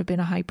might not have been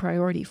a high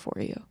priority for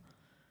you.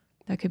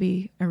 That could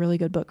be a really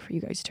good book for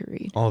you guys to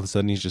read. All of a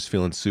sudden he's just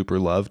feeling super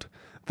loved.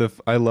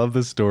 I love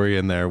the story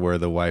in there where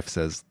the wife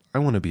says, I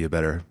want to be a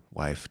better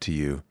wife to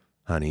you,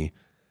 honey.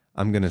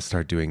 I'm going to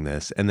start doing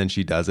this. And then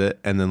she does it.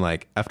 And then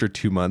like after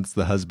 2 months,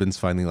 the husband's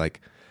finally like,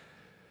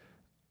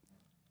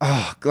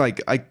 oh,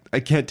 like I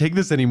can't take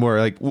this anymore.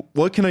 Like,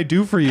 what can I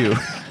do for you?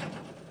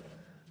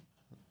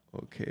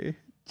 Okay.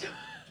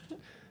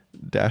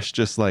 Dash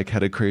just like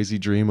had a crazy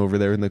dream over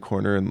there in the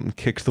corner and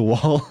kicked the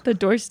wall. The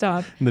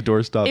doorstop. And the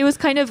doorstop. It was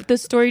kind of, the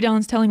story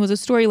Dylan's telling was a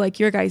story like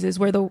your guys's,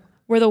 where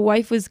the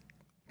wife was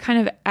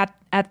kind of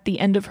at the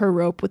end of her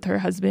rope with her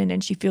husband,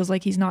 and she feels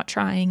like he's not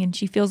trying, and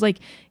she feels like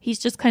he's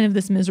just kind of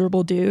this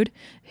miserable dude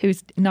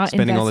who's not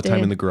spending all the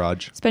time in the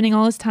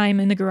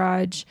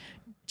garage,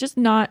 just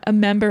not a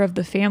member of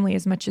the family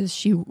as much as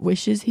she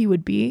wishes he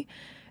would be.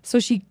 So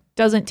she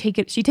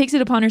takes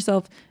it upon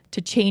herself to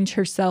change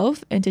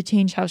herself and to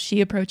change how she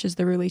approaches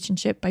the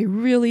relationship by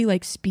really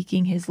like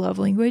speaking his love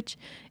language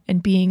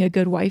and being a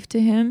good wife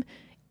to him.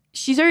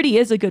 She's already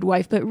is a good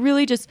wife, but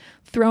really just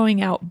throwing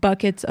out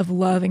buckets of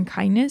love and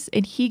kindness.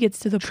 And he gets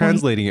to the point,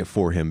 translating it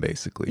for him,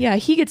 basically. Yeah,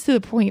 he gets to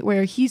the point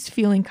where he's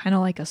feeling kind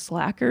of like a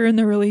slacker in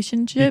the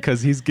relationship.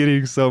 Because he's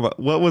getting so much.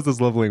 What was his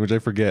love language? I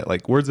forget.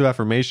 Like words of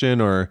affirmation,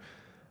 or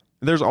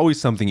there's always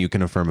something you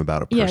can affirm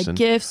about a person.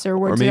 Yeah, gifts or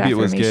words of affirmation.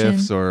 Or maybe it was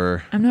gifts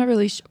or... I'm not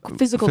really sure.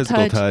 Physical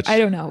touch. I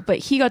don't know. But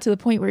he got to the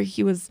point where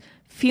he was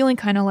feeling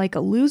kind of like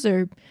a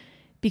loser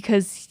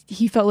because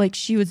he felt like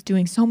she was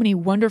doing so many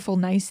wonderful,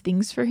 nice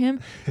things for him.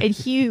 And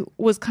he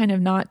was kind of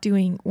not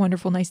doing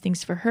wonderful, nice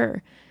things for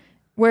her.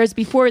 Whereas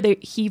before,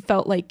 he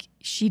felt like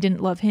she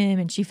didn't love him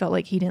and she felt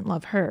like he didn't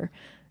love her.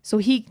 So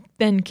he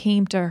then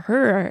came to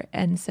her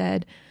and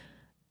said,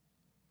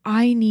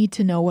 I need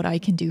to know what I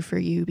can do for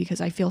you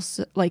because I feel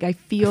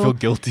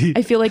guilty.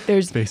 I feel like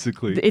there's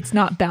basically, it's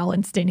not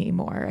balanced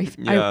anymore.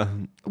 Yeah.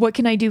 What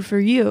can I do for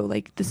you?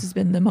 Like, this has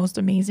been the most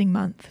amazing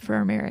month for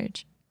our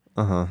marriage.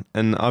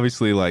 And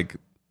obviously, like,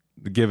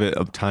 give it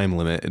a time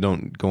limit.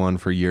 Don't go on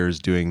for years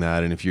doing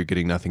that. And if you're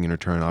getting nothing in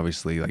return,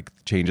 obviously, like,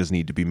 changes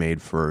need to be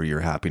made for your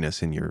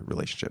happiness in your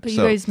relationship. But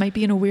you guys might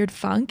be in a weird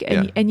funk,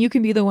 and you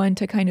can be the one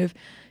to kind of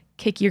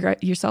kick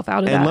yourself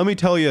out of that. And let me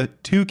tell you,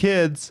 2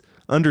 kids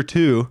under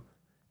 2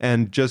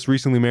 and just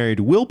recently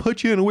married will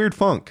put you in a weird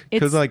funk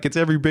because like it's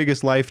every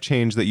biggest life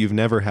change that you've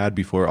never had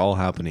before all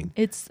happening.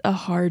 It's a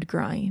hard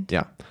grind.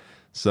 Yeah.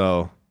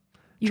 So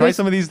try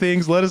some of these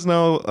things. Let us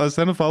know.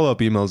 Send a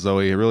follow-up email,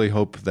 Zoe. I really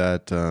hope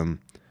that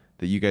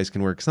that you guys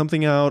can work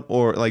something out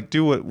or like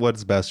do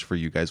what's best for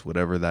you guys,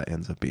 whatever that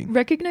ends up being.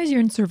 Recognize you're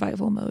in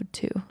survival mode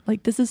too.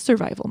 Like this is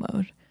survival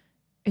mode.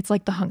 It's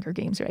like the Hunger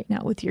Games right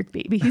now with your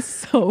babies.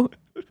 So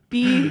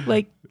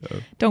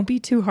don't be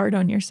too hard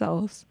on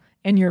yourselves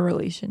and your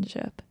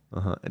relationship.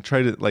 And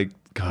try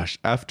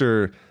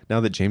to now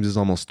that James is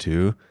almost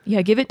 2.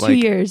 Yeah, give it 2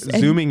 years.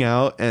 Zooming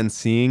out and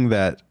seeing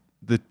that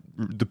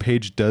the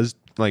page does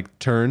like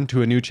turn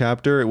to a new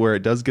chapter where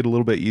it does get a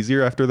little bit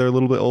easier after they're a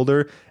little bit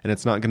older, and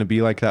it's not going to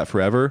be like that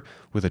forever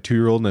with a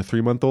 2-year-old and a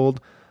 3-month-old.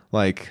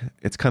 Like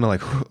it's kind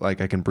of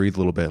like I can breathe a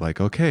little bit.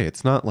 Like, okay,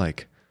 it's not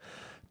like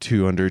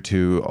 2 under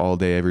 2 all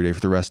day every day for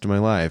the rest of my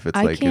life. It's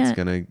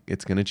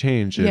it's gonna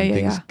change and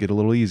things get a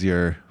little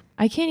easier.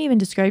 I can't even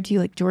describe to you,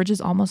 like, George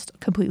is almost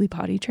completely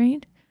potty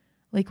trained.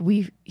 Like,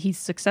 he's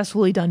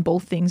successfully done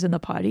both things in the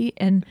potty.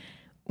 And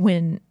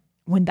when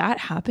that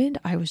happened,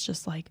 I was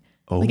just like,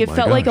 it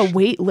felt like a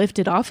weight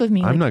lifted off of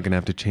me. I'm like, not going to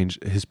have to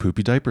change his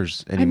poopy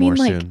diapers anymore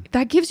soon.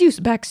 That gives you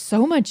back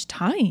so much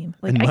time.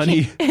 Like, And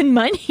money. And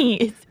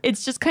money.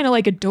 It's just kind of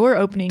like a door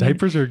opening.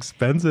 Diapers are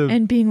expensive.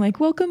 And being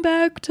like, welcome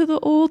back to the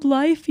old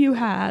life you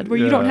had where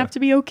you don't have to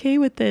be okay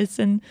with this.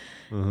 And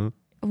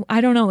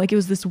I don't know, like, it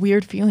was this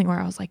weird feeling where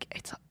I was like,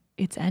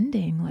 it's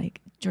ending. Like,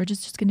 George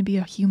is just going to be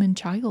a human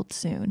child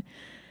soon.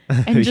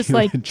 And just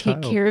like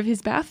take care of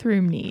his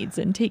bathroom needs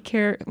and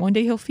one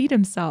day he'll feed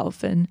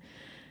himself. And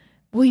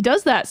well, he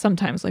does that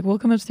sometimes. Like, we'll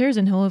come upstairs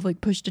and he'll have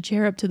like pushed a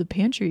chair up to the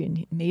pantry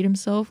and made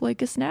himself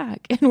like a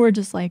snack. And we're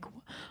just like,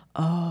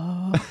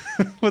 oh,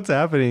 What's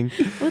happening?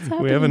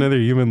 We have another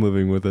human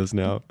living with us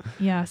now.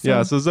 Yeah.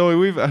 So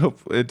Zoe, I hope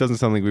it doesn't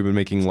sound like we've been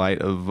making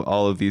light of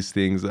all of these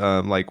things,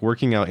 like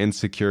working out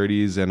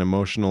insecurities and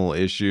emotional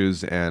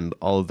issues and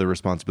all of the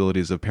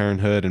responsibilities of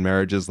parenthood and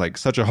marriage is like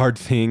such a hard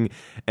thing.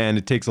 And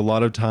it takes a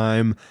lot of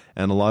time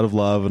and a lot of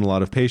love and a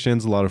lot of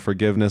patience, a lot of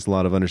forgiveness, a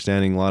lot of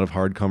understanding, a lot of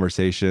hard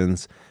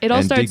conversations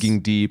and digging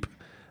deep.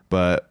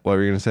 But what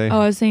were you going to say? Oh,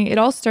 I was saying it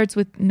all starts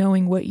with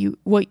knowing what do you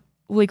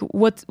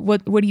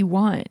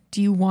want?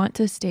 Do you want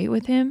to stay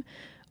with him?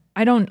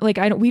 We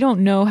don't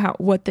know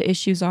what the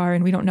issues are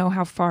and we don't know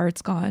how far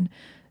it's gone.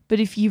 But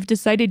if you've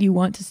decided you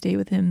want to stay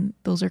with him,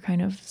 those are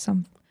kind of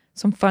some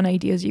fun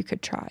ideas you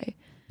could try.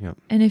 Yep.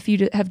 And if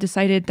you have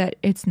decided that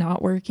it's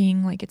not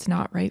working, like it's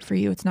not right for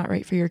you, it's not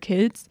right for your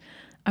kids,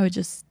 I would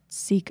just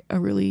seek a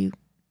really,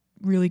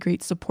 really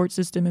great support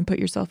system and put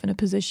yourself in a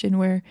position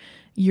where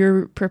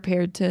you're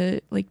prepared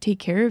to like take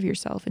care of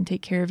yourself and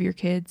take care of your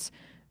kids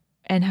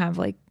and have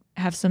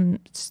some,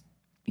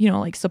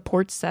 like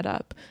support set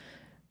up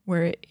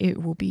where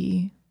it will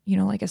be,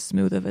 like as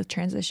smooth of a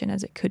transition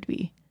as it could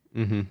be.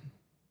 Mm-hmm.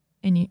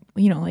 And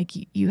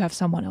you have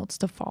someone else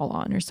to fall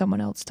on or someone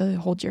else to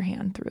hold your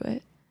hand through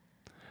it.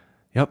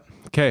 Yep.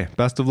 Okay.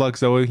 Best of luck,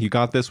 Zoe. You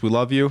got this. We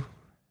love you.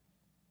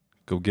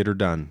 Go get her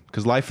done.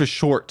 Because life is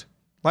short.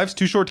 Life's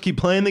too short to keep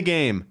playing the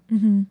game.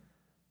 Mm-hmm.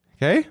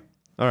 Okay?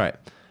 All right.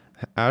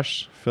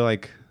 Ash, I feel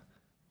like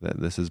that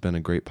this has been a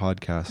great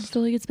podcast. I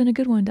feel like it's been a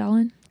good one,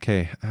 Dallin.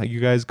 Okay.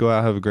 You guys go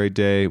out, have a great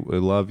day. We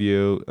love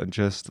you.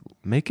 Just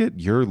make it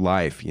your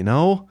life,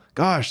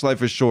 Gosh,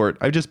 life is short.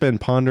 I've just been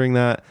pondering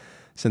that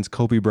since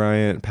Kobe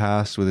Bryant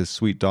passed with his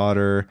sweet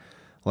daughter.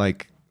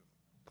 Like,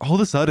 all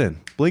of a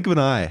sudden, blink of an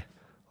eye.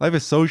 Life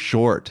is so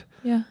short.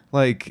 Yeah.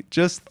 Like,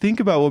 just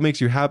think about what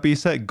makes you happy,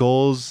 set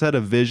goals, set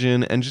a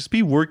vision, and just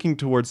be working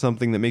towards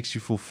something that makes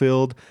you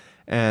fulfilled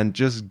and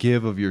just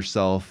give of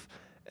yourself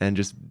and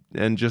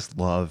just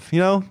love.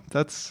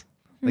 That's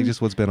like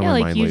just what's been on my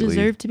mind lately. You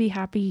deserve to be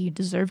happy. You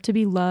deserve to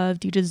be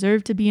loved. You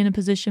deserve to be in a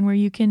position where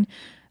you can,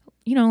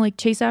 like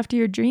chase after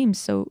your dreams.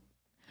 So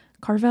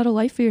carve out a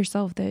life for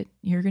yourself that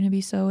you're going to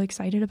be so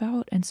excited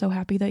about and so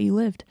happy that you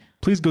lived.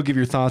 Please go give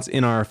your thoughts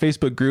in our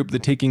Facebook group, the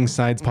Taking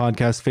Sides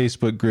Podcast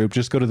Facebook group.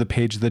 Just go to the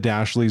page of the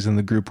Dashleys and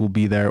the group will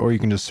be there, or you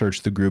can just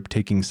search the group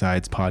Taking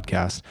Sides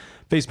Podcast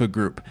Facebook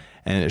group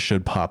and it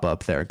should pop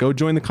up there. Go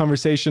join the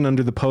conversation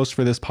under the post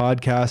for this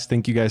podcast.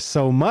 Thank you guys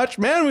so much.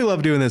 Man, we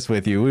love doing this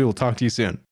with you. We will talk to you soon.